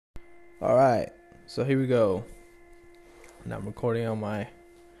All right, so here we go. Now I'm recording my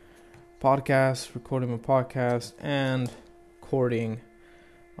podcast, and recording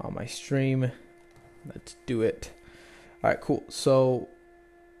on my stream. Let's do it. All right, cool. So,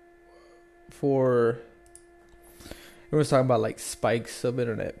 everyone's talking about like spikes of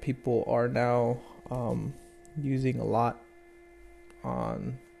internet. People are now using a lot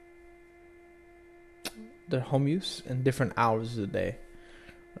on their home use and different hours of the day.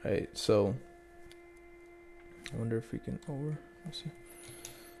 Right, so I wonder if we can let's see,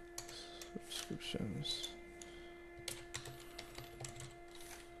 subscriptions.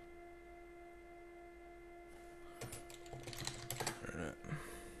 Right.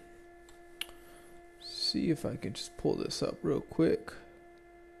 See if I can just pull this up real quick.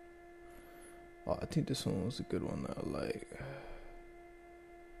 Oh, I think this one was a good one that I like.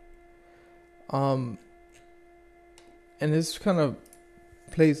 And this kind of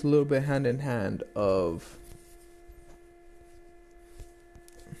plays a little bit hand in hand of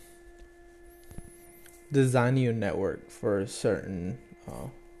designing your network for a certain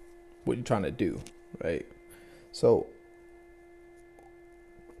what you're trying to do, right? So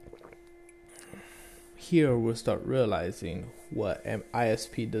here we'll start realizing what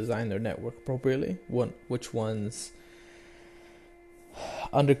ISP designed their network appropriately, which ones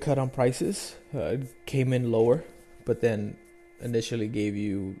undercut on prices, came in lower, but then initially gave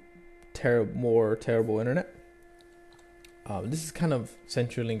you more terrible internet. This is kind of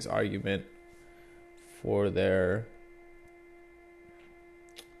CenturyLink's argument for their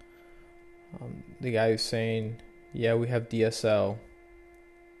the guy who's saying, yeah, we have DSL,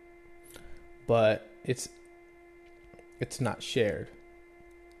 but it's not shared.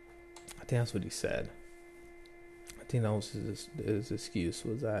 I think that's what he said. I think that was his excuse,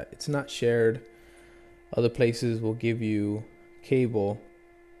 was that it's not shared. Other places will give you cable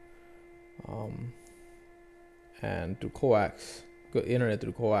and through coax, internet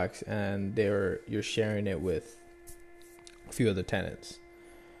through coax, and you're sharing it with a few other tenants.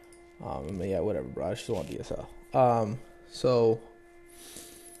 Yeah, whatever, bro. I just want DSL. So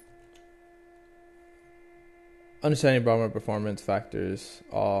understanding broadband performance factors,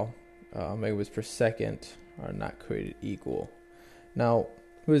 all megabits per second are not created equal. Now,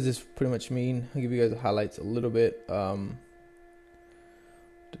 what does this pretty much mean? I'll give you guys the highlights a little bit.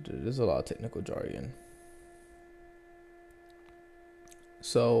 There's a lot of technical jargon.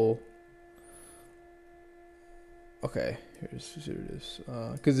 So, okay, here it is.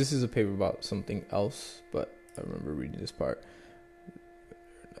 Because this is a paper about something else, but I remember reading this part.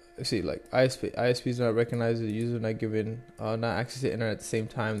 See, like ISPs not recognize the user not given not access to internet at the same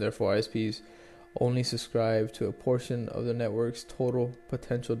time. Therefore, ISPs only subscribe to a portion of the network's total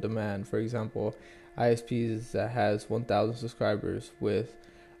potential demand. For example, ISPs that has 1,000 subscribers with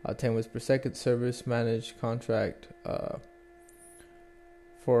 10 Mbps per second service managed contract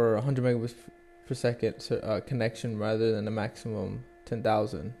for 100 megabits per second connection rather than a maximum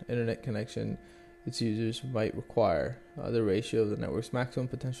 10,000 internet connection its users might require. The ratio of the network's maximum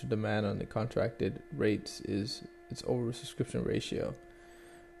potential demand on the contracted rates is its oversubscription ratio.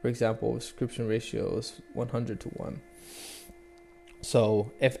 For example, subscription ratio is 100 to 1.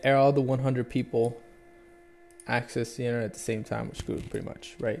 So if all the 100 people access the internet at the same time, we're screwed pretty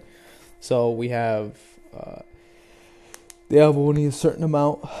much, right? So we have they have only a certain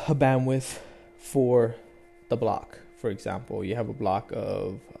amount of bandwidth for the block. For example, you have a block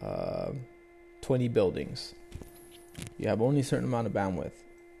of 20 buildings. You have only a certain amount of bandwidth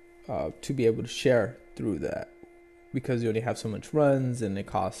to be able to share through that, because you only have so much runs, and it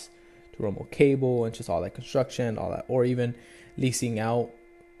costs to run more cable and just all that construction, all that, or even leasing out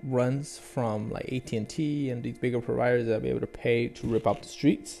runs from like AT&T and these bigger providers that will be able to pay to rip out the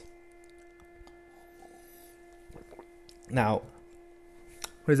streets. Now,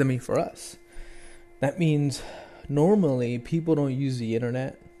 what does that mean for us? That means normally people don't use the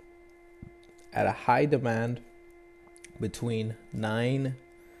internet at a high demand between 9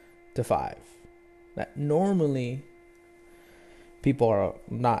 to 5. That normally people are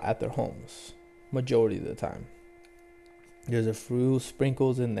not at their homes majority of the time. There's a few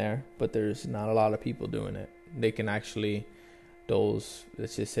sprinkles in there, but there's not a lot of people doing it. They can actually, let's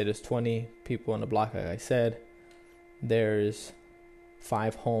just say there's 20 people on the block, like I said. There's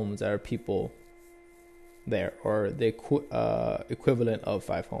 5 homes that are people there, or the equivalent of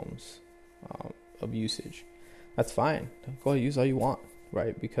 5 homes of usage. That's fine. Go ahead, use all you want,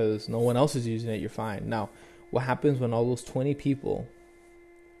 right? Because no one else is using it, you're fine. Now, what happens when all those 20 people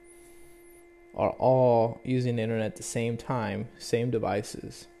are all using the internet at the same time, same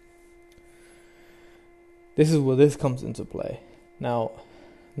devices? This is where this comes into play. Now,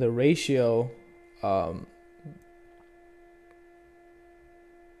 the ratio,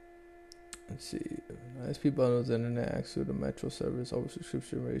 let's see, ISP bundles internet access to the Metro service over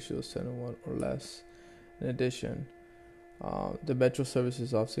subscription ratios 10:1 or less. In addition, the Metro service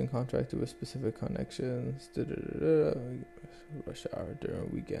is often contracted with specific connections. Rush hour during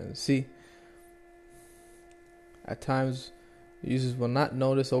weekends. See, at times, users will not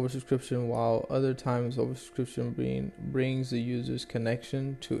notice oversubscription, while other times oversubscription brings the user's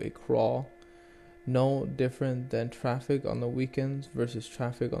connection to a crawl. No different than traffic on the weekends versus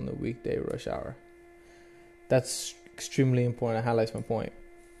traffic on the weekday rush hour. That's extremely important. It highlights my point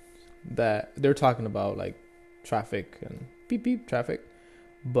that they're talking about like traffic and beep beep traffic,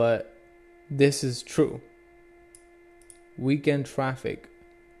 but this is true. Weekend traffic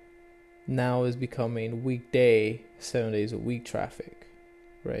now is becoming weekday 7 days a week traffic,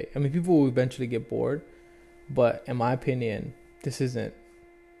 right? I mean, people will eventually get bored, but in my opinion, this isn't,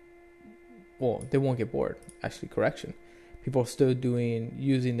 well, they won't get bored. Actually, correction. People are still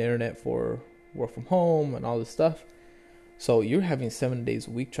using the internet for work from home and all this stuff. So you're having 7 days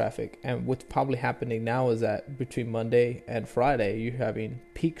a week traffic. And what's probably happening now is that between Monday and Friday, you're having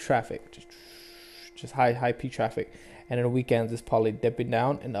peak traffic, just high peak traffic. And on the weekends, it's probably dipping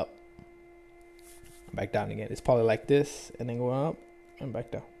down and up. Back down again. It's probably like this and then going up and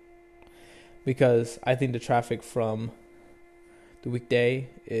back down. Because I think the traffic from the weekday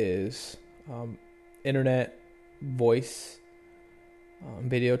is internet, voice,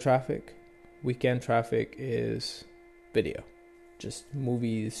 video traffic. Weekend traffic is video, just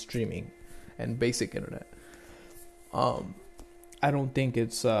movies, streaming, and basic internet. I don't think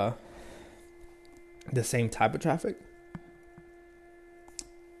it's the same type of traffic.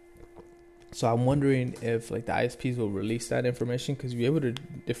 So I'm wondering if like the ISPs will release that information, because you'll be able to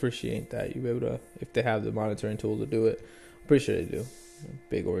differentiate that. You'll be able to, if they have the monitoring tool to do it. I'm pretty sure they do.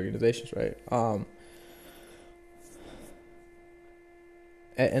 Big organizations, right?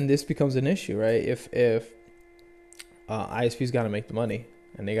 And this becomes an issue, right? If ISPs got to make the money,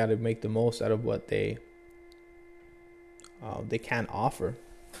 and they got to make the most out of what they can offer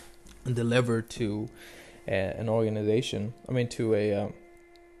and deliver to an organization. I mean, to a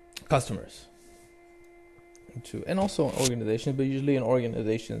customers, and also organizations, but usually in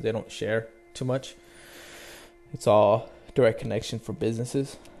organizations they don't share too much. It's all direct connection for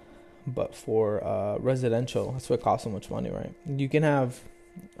businesses, but for residential, that's what costs so much money, right? You can have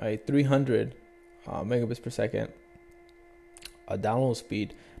a 300 megabits per second download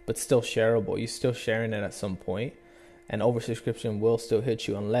speed, but still shareable. You're still sharing it at some point, and oversubscription will still hit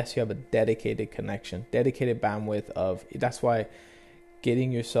you unless you have a dedicated connection, dedicated bandwidth of. That's why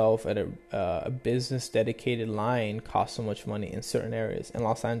getting yourself at a business dedicated line costs so much money in certain areas. In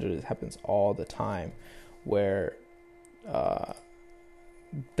Los Angeles, it happens all the time, where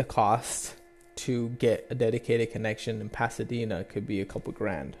the cost to get a dedicated connection in Pasadena could be a couple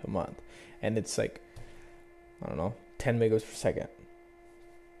grand a month, and it's like, I don't know, 10 megabits per second.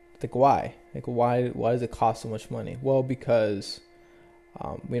 Like why? Like why does it cost so much money? Well, because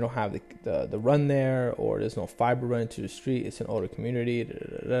we don't have the run there, or there's no fiber run to the street. It's an older community.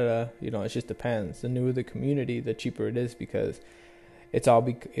 You know, it just depends. The newer the community, the cheaper it is, because it's all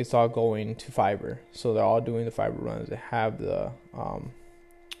going to fiber. So they're all doing the fiber runs. They have the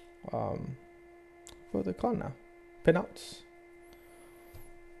what are they called now? Pinouts.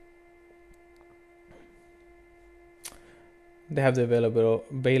 They have the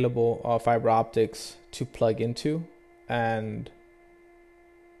available fiber optics to plug into and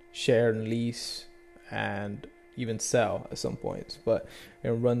share and lease and even sell at some points, but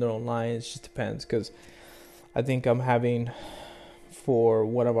run their own lines. Just depends, because I think I'm having, for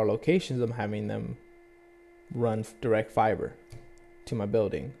one of our locations, I'm having them run direct fiber to my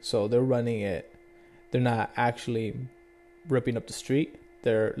building. So they're running it, they're not actually ripping up the street,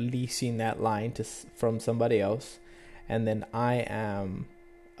 they're leasing that line from somebody else, and then I am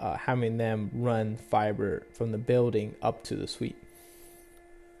having them run fiber from the building up to the suite.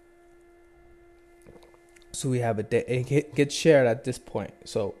 So we have it gets shared at this point.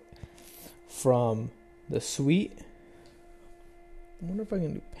 So from the suite, I wonder if I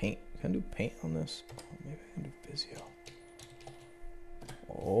can do paint. Can I do paint on this? Maybe I can do Visio.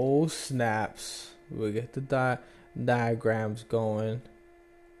 Oh snaps! We'll get the diagrams going.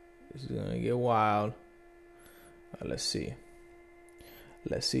 This is gonna get wild. Let's see.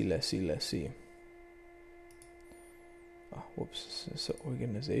 Oh, whoops! It's an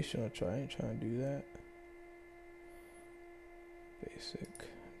organizational. Trying to do that.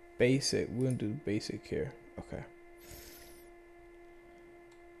 Basic. We're gonna do basic here. Okay.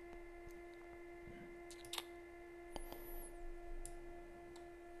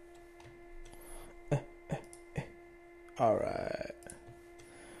 All right.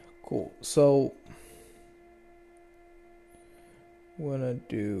 Cool. So I'm gonna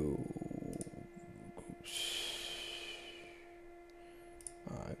do.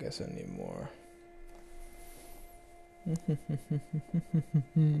 I guess I need more.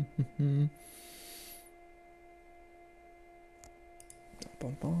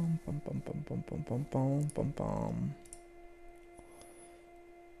 Bum, bum, bum, bum, bum, bum, bum, bum, bum, bum, bum.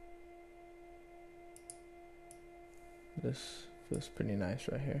 This feels pretty nice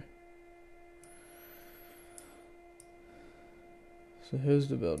right here. So here's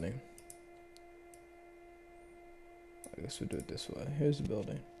the building. I guess we'll do it this way. Here's the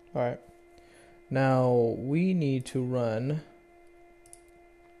building. All right. Now we need to run.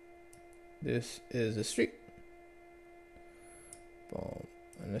 This is the street. Boom.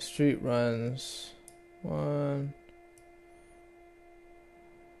 And the street runs 1,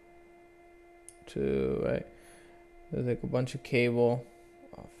 2, right? There's like a bunch of cable.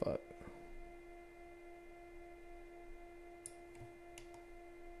 Oh, fuck.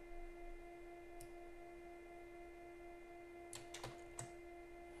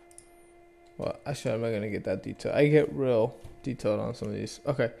 Well, actually, I'm not going to get that detailed. I get real detailed on some of these.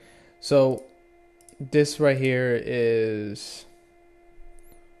 Okay. So this right here is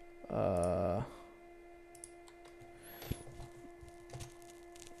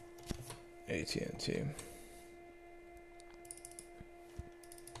AT&T.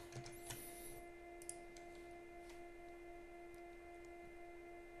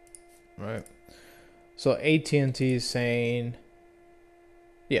 Right. So AT&T is saying,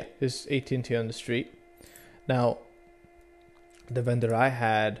 yeah, this is AT&T on the street. Now, the vendor I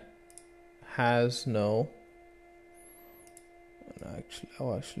had has no.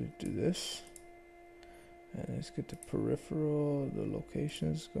 I'll actually do this. And let's get the peripheral, the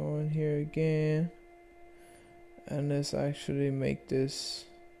locations going here again. And let's actually make this.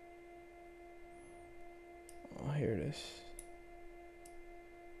 Oh, here it is.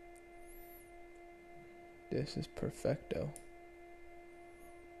 This is perfecto.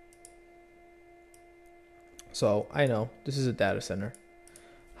 So I know this is a data center.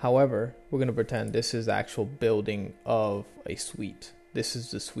 However, we're going to pretend this is the actual building of a suite. This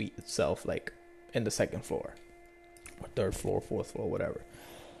is the suite itself, like in the second floor, or third floor, fourth floor, whatever.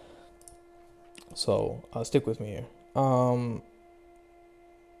 So stick with me here.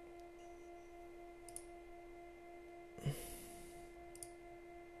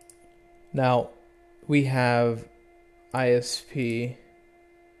 Now we have ISP.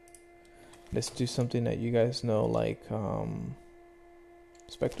 Let's do something that you guys know, like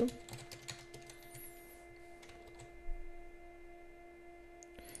Spectrum.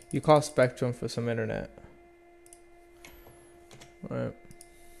 You call Spectrum for some internet. All right.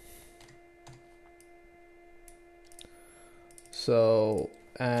 So,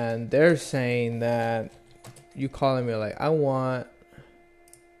 and they're saying that you calling me like, I want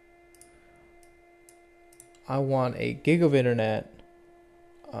a gig of internet.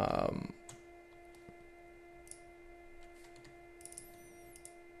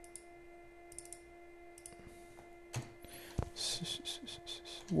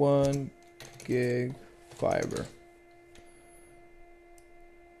 1 gig fiber.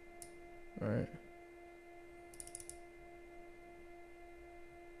 All right.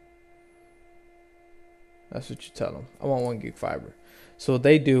 That's what you tell them. I want 1 gig fiber. So what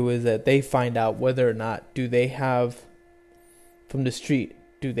they do is that they find out whether or not do they have from the street.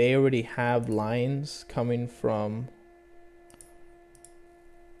 Do they already have lines coming from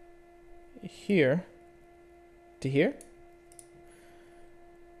here to here?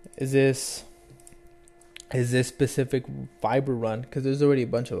 Is this specific fiber run? Because there's already a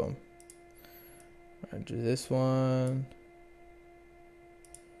bunch of them. Right, there's this one.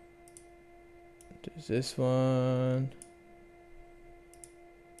 There's this one.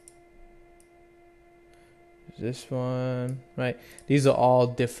 There's this one. Right. These are all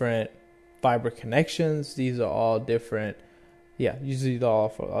different fiber connections. These are all different. Yeah, usually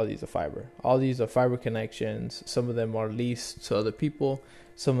all these are fiber. All these are fiber connections. Some of them are leased to other people.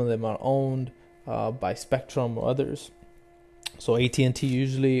 Some of them are owned by Spectrum or others. So AT&T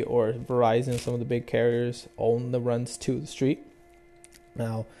usually, or Verizon, some of the big carriers own the runs to the street.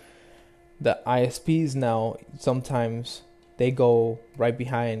 Now, the ISPs now, sometimes they go right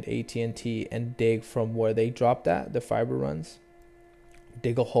behind AT&T and dig from where they dropped at, the fiber runs.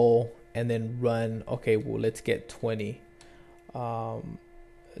 Dig a hole and then run, okay, well, let's get 20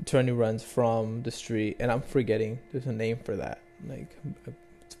 runs from the street. And I'm forgetting, there's a name for that. Like,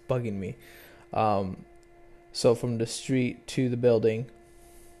 it's bugging me. So from the street to the building,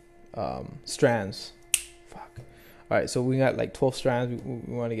 strands. Fuck. All right, so we got like 12 strands.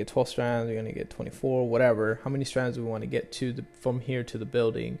 We want to get 12 strands. We're gonna get 24, whatever. How many strands do we want to get from here to the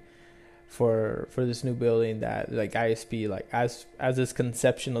building for this new building that like ISP, like as this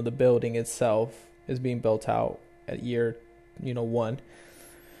conception of the building itself is being built out at year, 1.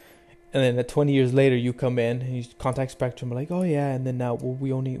 And then 20 years later, you come in and you contact Spectrum, like, oh yeah, and then now we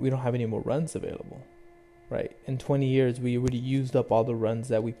don't have any more runs available, right? In 20 years, we already used up all the runs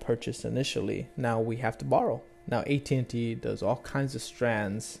that we purchased initially. Now we have to borrow. Now AT&T does all kinds of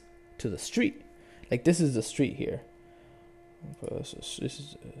strands to the street. Like this is the street here. This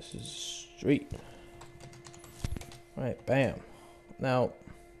is street. All right, bam. Now.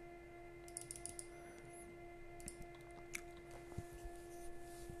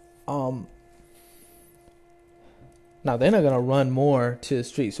 Now they're not gonna run more to the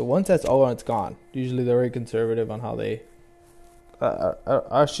street. So once that's all, it's gone. Usually they're very conservative on how they. I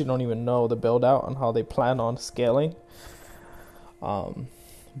actually don't even know the build out on how they plan on scaling.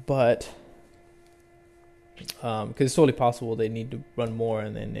 But because it's totally possible they need to run more,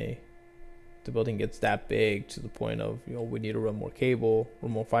 and then the building gets that big to the point of we need to run more cable,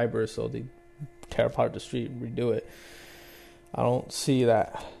 run more fiber, so they tear apart the street and redo it. I don't see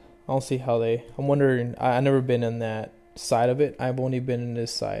that. I don't see how they. I'm wondering. I've never been in that side of it. I've only been in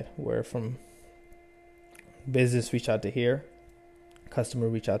this side where from business reach out to here, customer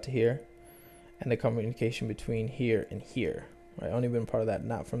reach out to here, and the communication between here and here. Right? I've only been part of that,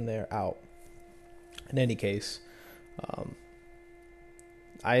 not from there out. In any case,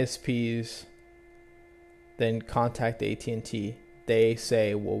 ISPs then contact AT&T. They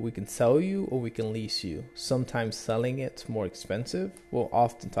say, well, we can sell you or we can lease you. Sometimes selling it's more expensive. Well,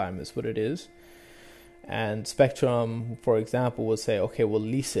 oftentimes is what it is. And Spectrum, for example, will say, okay, we'll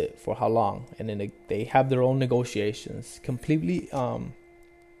lease it for how long? And then they have their own negotiations, completely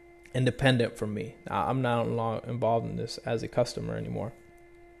independent from me. Now, I'm not involved in this as a customer anymore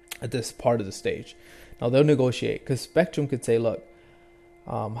at this part of the stage. Now, they'll negotiate because Spectrum could say, look,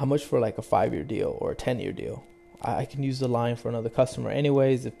 how much for like a 5-year deal or a 10-year deal? I can use the line for another customer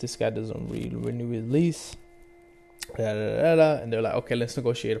anyways if this guy doesn't renew his lease. And they're like, okay, let's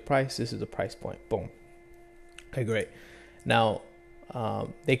negotiate a price. This is the price point. Boom. Okay, great. Now,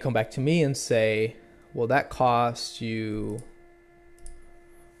 they come back to me and say, well, that costs you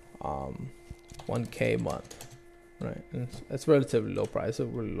 $1,000 a month, right? And that's relatively low price. It's a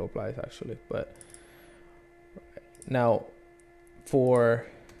really low price, actually. But now, for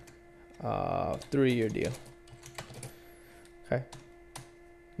a 3-year deal. Okay.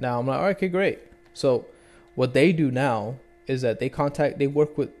 Now I'm like, all right, okay, great. So what they do now is that they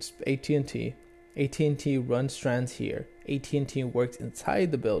work with AT&T. AT&T runs strands here. AT&T works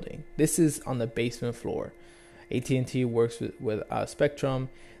inside the building. This is on the basement floor. AT&T works with Spectrum.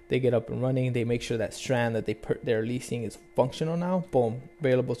 They get up and running. They make sure that strand that they're leasing is functional now. Boom,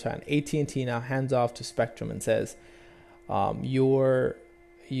 available strand. AT&T now hands off to Spectrum and says, your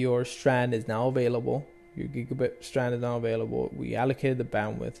strand is now available. Your gigabit strand is now available. We allocated the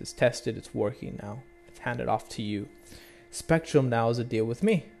bandwidth. It's tested. It's working now. It's handed off to you. Spectrum now is a deal with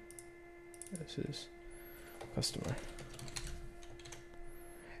me. This is customer.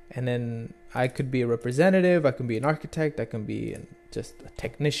 And then I could be a representative. I can be an architect. I can be just a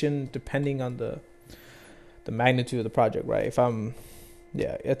technician, depending on the magnitude of the project, right? If I'm,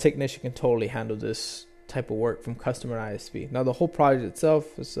 a technician can totally handle this type of work from customer ISP. Now, the whole project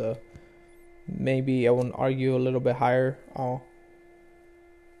itself is maybe I wouldn't argue a little bit higher, at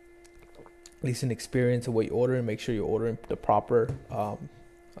least an experience of what you order, and make sure you're ordering the proper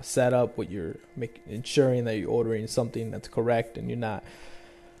setup. What you're ensuring that you're ordering something that's correct, and you're not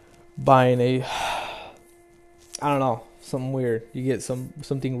buying something weird. You get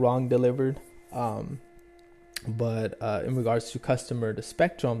something wrong delivered. But in regards to customer to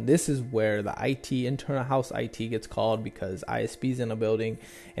Spectrum, this is where the internal house IT gets called, because ISP's in a building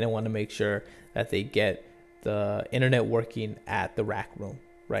and they want to make sure that they get the internet working at the rack room,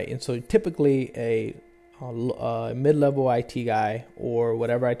 right? And so typically a mid-level IT guy or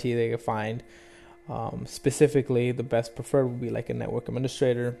whatever IT they can find, specifically the best preferred would be like a network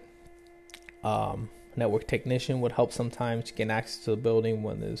administrator, network technician would help sometimes to gain access to the building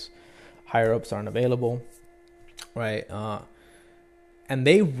when those higher ups aren't available. Right, and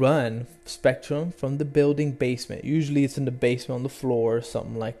they run Spectrum from the building basement. Usually it's in the basement on the floor,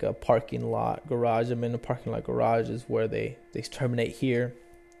 something like a parking lot garage. I'm in a parking lot garage is where they terminate here,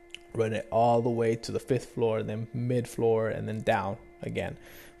 run it all the way to the 5th floor, and then mid floor, and then down again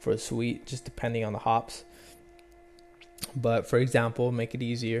for a suite, just depending on the hops. But for example, make it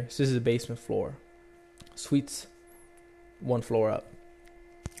easier, so this is the basement floor, suites 1 floor up.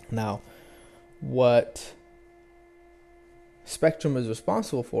 Now, what Spectrum is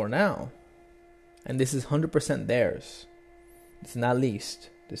responsible for now. And this is 100% theirs. It's not leased.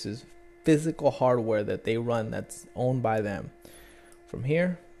 This is physical hardware that they run that's owned by them. From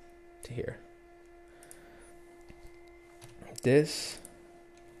here to here. This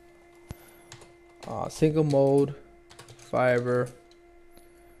single mode fiber,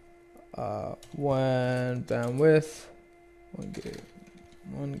 1 bandwidth,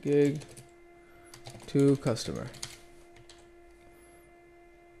 1 gig to customer.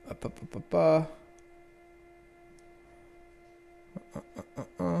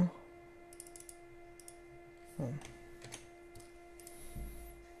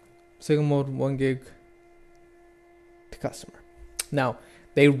 Single mode 1 gig to customer. Now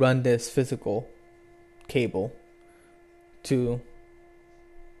they run this physical cable to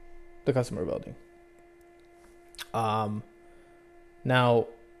the customer building. Now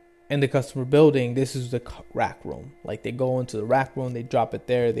in the customer building, this is the rack room. Like they go into the rack room, they drop it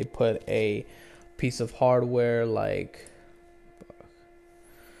there, they put a piece of hardware like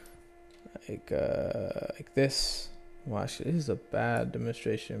this. Well, actually, this is a bad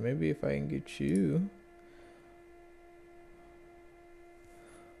demonstration. Maybe if I can get you,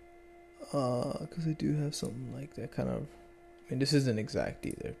 because I do have something like that kind of. I mean, this isn't exact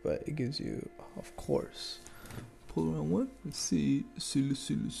either, but it gives you, of course. Pull around one. Let's see.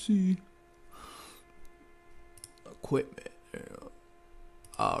 Equipment.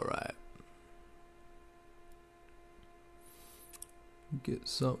 All right. Get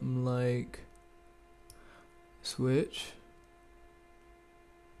something like switch.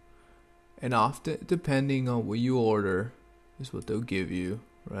 And often, depending on what you order, is what they'll give you,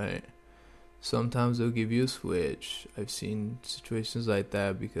 right? Sometimes they'll give you a switch. I've seen situations like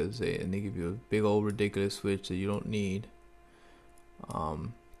that because they give you a big old ridiculous switch that you don't need.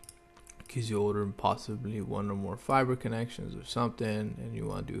 Because you order possibly one or more fiber connections or something, and you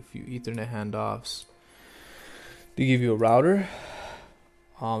want to do a few Ethernet handoffs. They give you a router.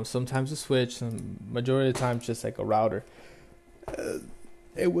 Sometimes a switch, and majority of the time just like a router.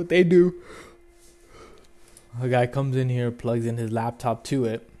 And what they do, a guy comes in here, plugs in his laptop to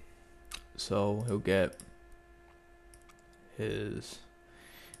it. So he'll get his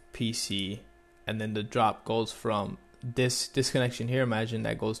PC, and then the drop goes from this connection here. Imagine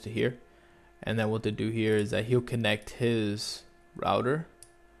that goes to here. And then what they do here is that he'll connect his router.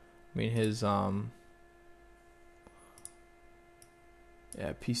 I mean his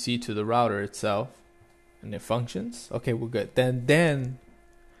PC to the router itself, and it functions. Okay, we're good. Then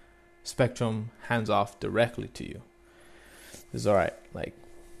Spectrum hands off directly to you. This is all right. Like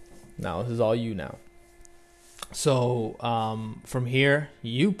now, this is all you now. So from here,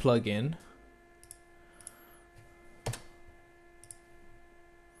 you plug in.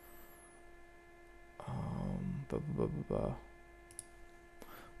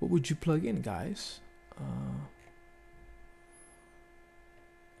 What would you plug in, guys?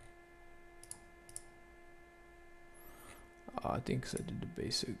 I think I did the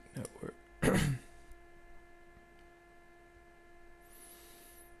basic network.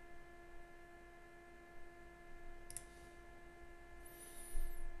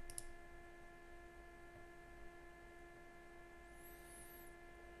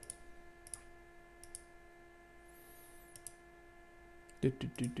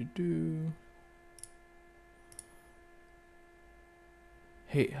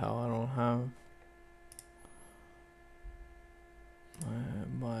 Hate how I don't have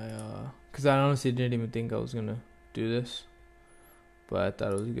my because I honestly didn't even think I was gonna do this, but I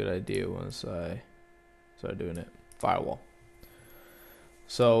thought it was a good idea once I started doing it. Firewall.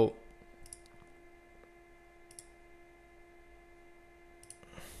 So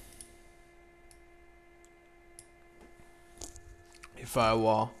your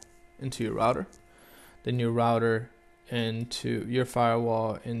firewall into your router, then your router into your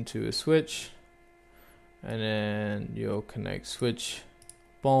firewall into a switch, and then you'll connect switch,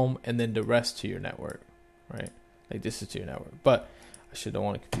 boom, and then the rest to your network, right? Like this is to your network, but I don't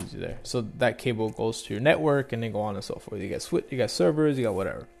want to confuse you there. So that cable goes to your network, and then go on and so forth. You got switch, you got servers, you got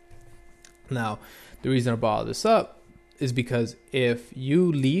whatever. Now, the reason I brought all this up is because if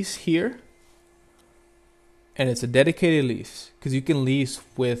you lease here, and it's a dedicated lease, because you can lease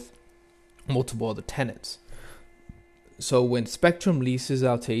with multiple other tenants. So when Spectrum leases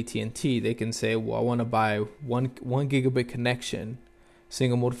out to AT&T, they can say, well, I want to buy one gigabit connection,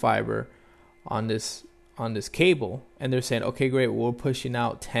 single mode fiber on this cable. And they're saying, okay, great, well, we're pushing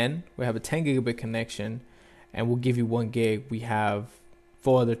out 10. We have a 10 gigabit connection, and we'll give you 1 gig. We have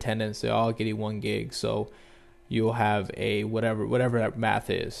 4 other tenants. They're all getting 1 gig. So you'll have a whatever that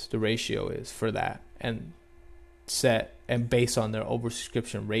math is, the ratio is for that. And set and based on their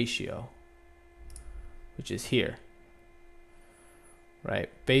oversubscription ratio, which is here, right?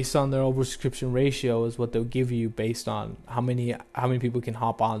 Based on their oversubscription ratio is what they'll give you based on how many people can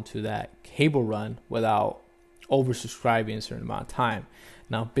hop onto that cable run without oversubscribing a certain amount of time.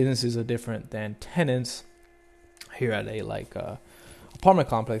 Now, businesses are different than tenants here at a apartment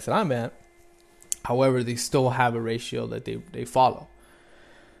complex that I'm at. However, they still have a ratio that they follow.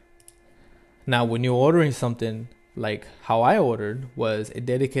 Now, when you're ordering something like how I ordered was a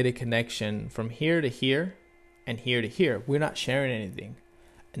dedicated connection from here to here and here to here. We're not sharing anything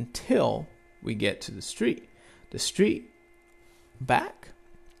until we get to the street. The street back,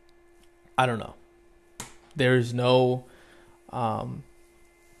 I don't know. There's no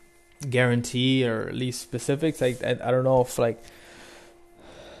guarantee or at least specifics. I don't know if I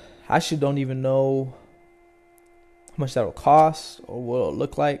actually don't even know how much that will cost or what it'll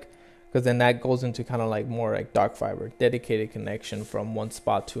look like, because then that goes into kind of like more like dark fiber, dedicated connection from one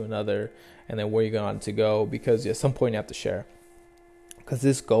spot to another, and then where you're going to go, because at some point you have to share, because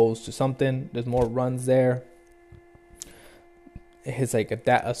this goes to something. There's more runs there. It's like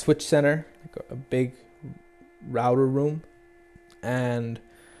a switch center, like a big router room, and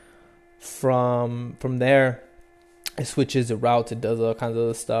from there it switches the routes, it does all kinds of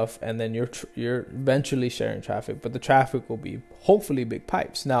other stuff, and then you're eventually sharing traffic, but the traffic will be hopefully big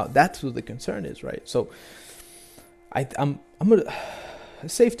pipes. Now that's what the concern is, right? So I'm gonna,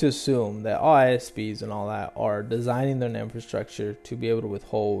 it's safe to assume that all ISPs and all that are designing their infrastructure to be able to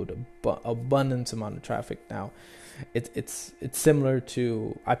withhold abundance amount of traffic. Now it's similar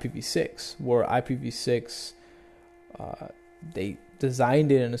to IPv6, where IPv6 they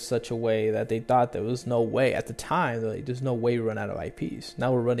designed it in such a way that they thought there was no way at the time, like, there's no way we run out of IPs.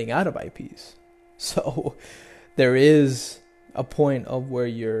 Now we're running out of IPs. So there is a point of where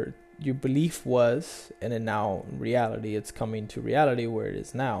your belief was, and then now in reality it's coming to reality where it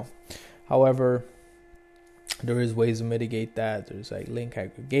is now. However, there is ways to mitigate that. There's like link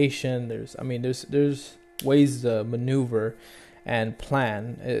aggregation. There's ways to maneuver and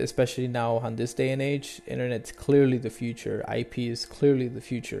plan, especially now on this day and age. Internet's clearly the future. IP is clearly the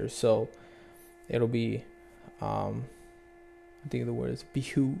future. So it'll be, I think the word is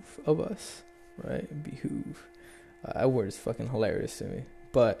behoove of us, right? Behoove. That word is fucking hilarious to me.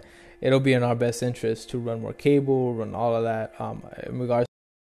 But it'll be in our best interest to run more cable, run all of that. In regards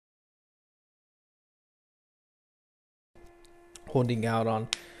to holding out on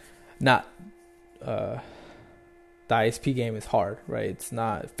not, the ISP game is hard, right? It's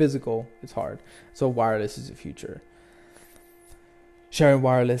not physical, it's hard. So wireless is the future. Sharing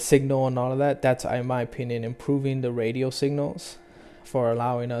wireless signal and all of that, that's, in my opinion, improving the radio signals for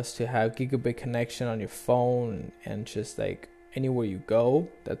allowing us to have gigabit connection on your phone and just like anywhere you go.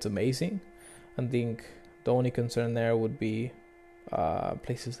 That's amazing. I think the only concern there would be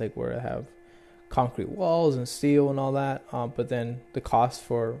places like where I have concrete walls and steel and all that. But then the cost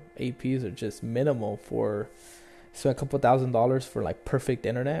for APs are just minimal for spend a couple $1,000s for like perfect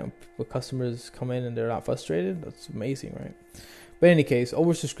internet. When customers come in and they're not frustrated, that's amazing, right? But in any case,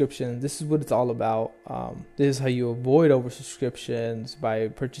 oversubscription, this is what it's all about. This is how you avoid oversubscriptions, by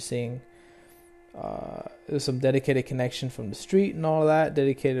purchasing some dedicated connection from the street and all of that,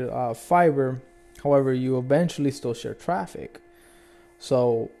 dedicated fiber. However, you eventually still share traffic.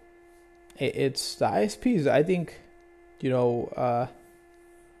 So it's the ISPs, I think,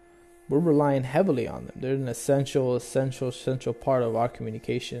 we're relying heavily on them. They're an essential part of our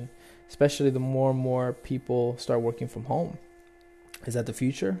communication, especially the more and more people start working from home. Is that the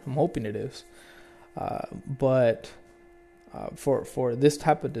future? I'm hoping it is. But for this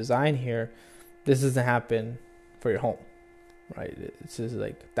type of design here, this doesn't happen for your home, right? It's just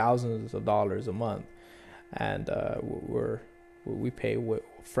like thousands of dollars a month, and we pay a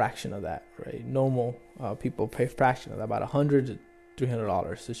fraction of that, right? Normal people pay a fraction of that, about $100 to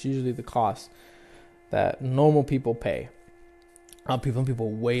 $300. It's usually the cost that normal people pay.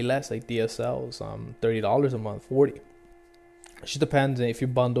 People way less, like DSLs, $30 a month, $40. It just depends if you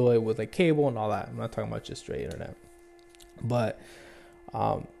bundle it with like cable and all that. I'm not talking about just straight internet, but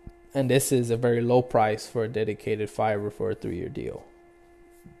and this is a very low price for a dedicated fiber for a 3-year deal.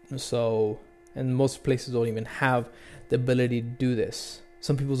 So, and most places don't even have the ability to do this.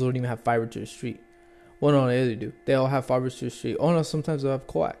 Some people don't even have fiber to the street. Well, no, they do. They all have fibers to the street. Oh no, sometimes they'll have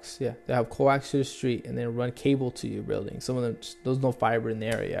coax. Yeah, they have coax to the street and then run cable to your building. Some of them, there's no fiber in the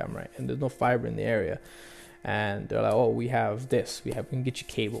area. I'm right, and there's no fiber in the area, and they're like, oh, we have this. We can get you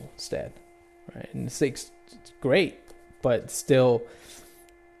cable instead, right? And it's great, but still,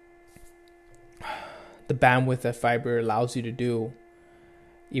 the bandwidth that fiber allows you to do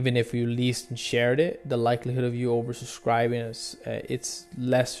even if you leased and shared it, the likelihood of you oversubscribing is it's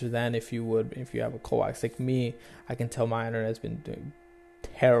lesser than if you have a coax. Like me, I can tell my internet's been doing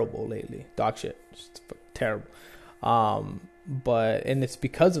terrible lately, dog shit, just terrible. But it's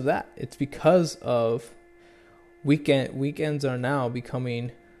because of that. It's because of weekends are now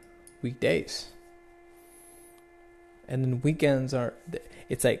becoming weekdays, and then weekends are.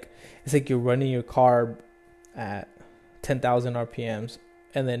 It's like you're running your car at 10,000 RPMs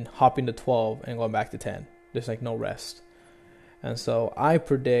and then hopping to 12 and going back to 10. There's like no rest. And so I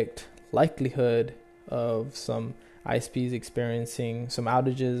predict likelihood of some ISPs experiencing some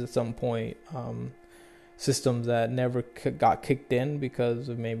outages at some point, systems that never got kicked in because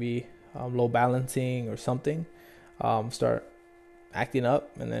of maybe low balancing or something, start acting up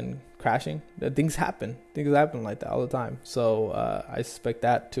and then crashing. Things happen like that all the time. So I suspect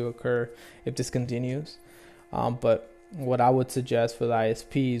that to occur if this continues. But what I would suggest for the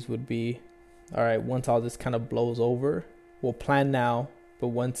ISPs would be, all right, once all this kind of blows over, we'll plan now, but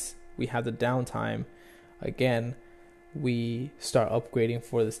once we have the downtime again, we start upgrading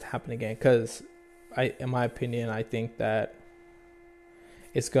for this to happen again. Because in my opinion, I think that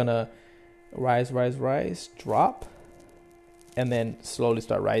it's gonna rise, drop, and then slowly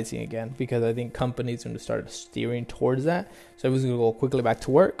start rising again, because I think companies are going to start steering towards that. So everyone's going to go quickly back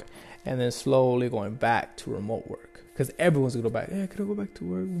to work and then slowly going back to remote work, because everyone's going to go back. Yeah, can I go back to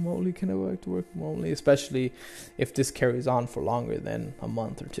work remotely? Can I go back to work remotely? Especially if this carries on for longer than a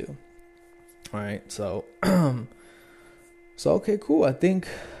month or two. All right. So, okay, cool. I think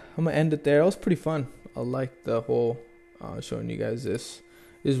I'm going to end it there. It was pretty fun. I like the whole showing you guys this.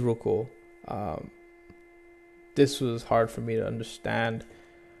 This is real cool. This was hard for me to understand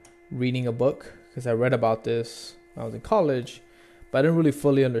reading a book, because I read about this when I was in college, but I didn't really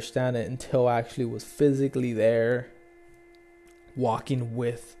fully understand it until I actually was physically there walking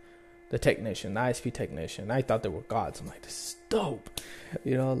with the technician, the ISP technician. I thought they were gods. I'm like, this is dope.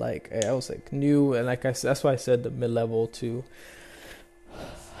 Like I was like new, and like I said, that's why I said the mid-level to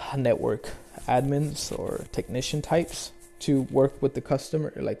network admins or technician types to work with the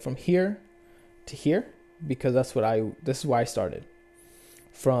customer, like from here to here. Because this is why I started,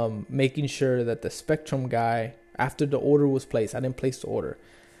 from making sure that the Spectrum guy, after the order was placed, I didn't place the order.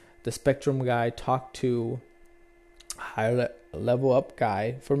 The Spectrum guy talked to a higher level up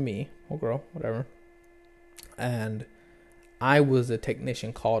guy for me, or girl, whatever. And I was a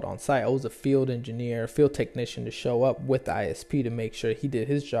technician called on site. I was a field technician to show up with the ISP to make sure he did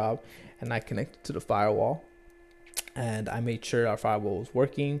his job. And I connected to the firewall, and I made sure our firewall was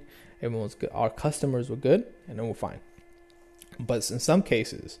working. Everyone was good. Our customers were good, and then we're fine. But in some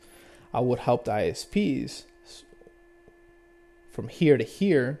cases, I would help the ISPs from here to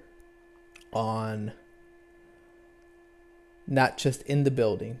here on not just in the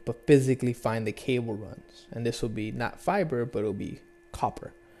building, but physically find the cable runs. And this will be not fiber, but it'll be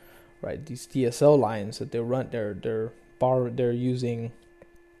copper, right? These DSL lines that they run, they're using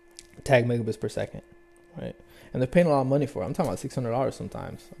tag megabits per second, right? And they're paying a lot of money for it. I'm talking about $600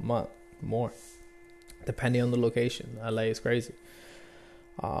 sometimes a month, more, depending on the location. LA is crazy.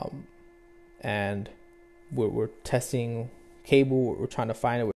 And we're testing cable. We're trying to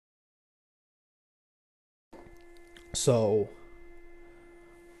find it. So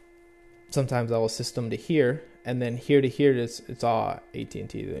sometimes I will system to here, and then here to here, it's all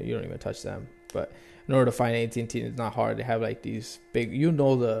AT&T. You don't even touch them. But in order to find AT&T, it's not hard. They have like these big.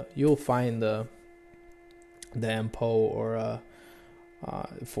 You'll find the MPO or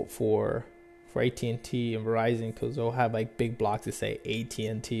for AT&T and Verizon, because they'll have like big blocks that say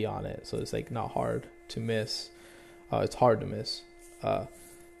AT&T on it, so it's like not hard to miss. It's hard to miss. But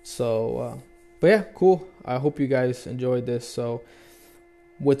yeah, cool. I hope you guys enjoyed this. So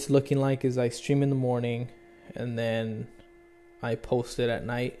what's looking like is I stream in the morning, and then I post it at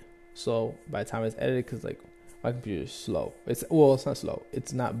night. So by the time it's edited, because like my computer is slow. It's not slow.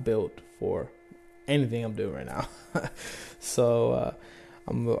 It's not built for anything I'm doing right now. So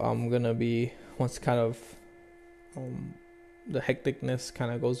I'm gonna be, once kind of the hecticness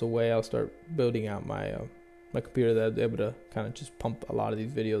kind of goes away, I'll start building out my computer that I'll be able to kind of just pump a lot of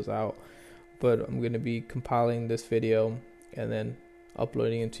these videos out. But I'm gonna be compiling this video and then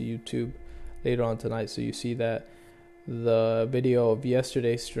uploading it to YouTube later on tonight, so you see that the video of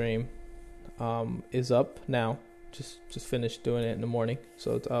yesterday's stream is up now. Just finished doing it in the morning,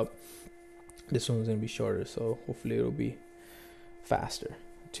 so it's up. This one's going to be shorter, so hopefully it'll be faster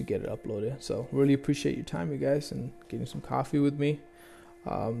to get it uploaded. So really appreciate your time, you guys, and getting some coffee with me.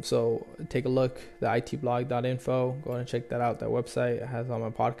 So take a look, the itblog.info. Go ahead and check that out. That website, it has all my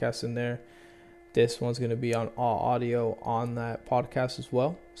podcasts in there. this one's going to be on all audio on that podcast as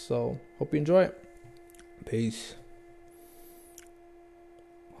well. So hope you enjoy it. Peace.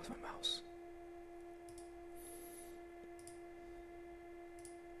 Where's my mouse?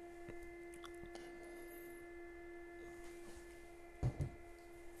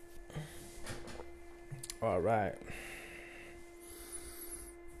 All right.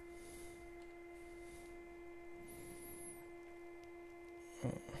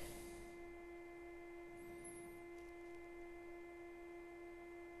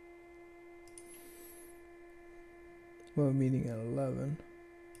 We're meeting at 11.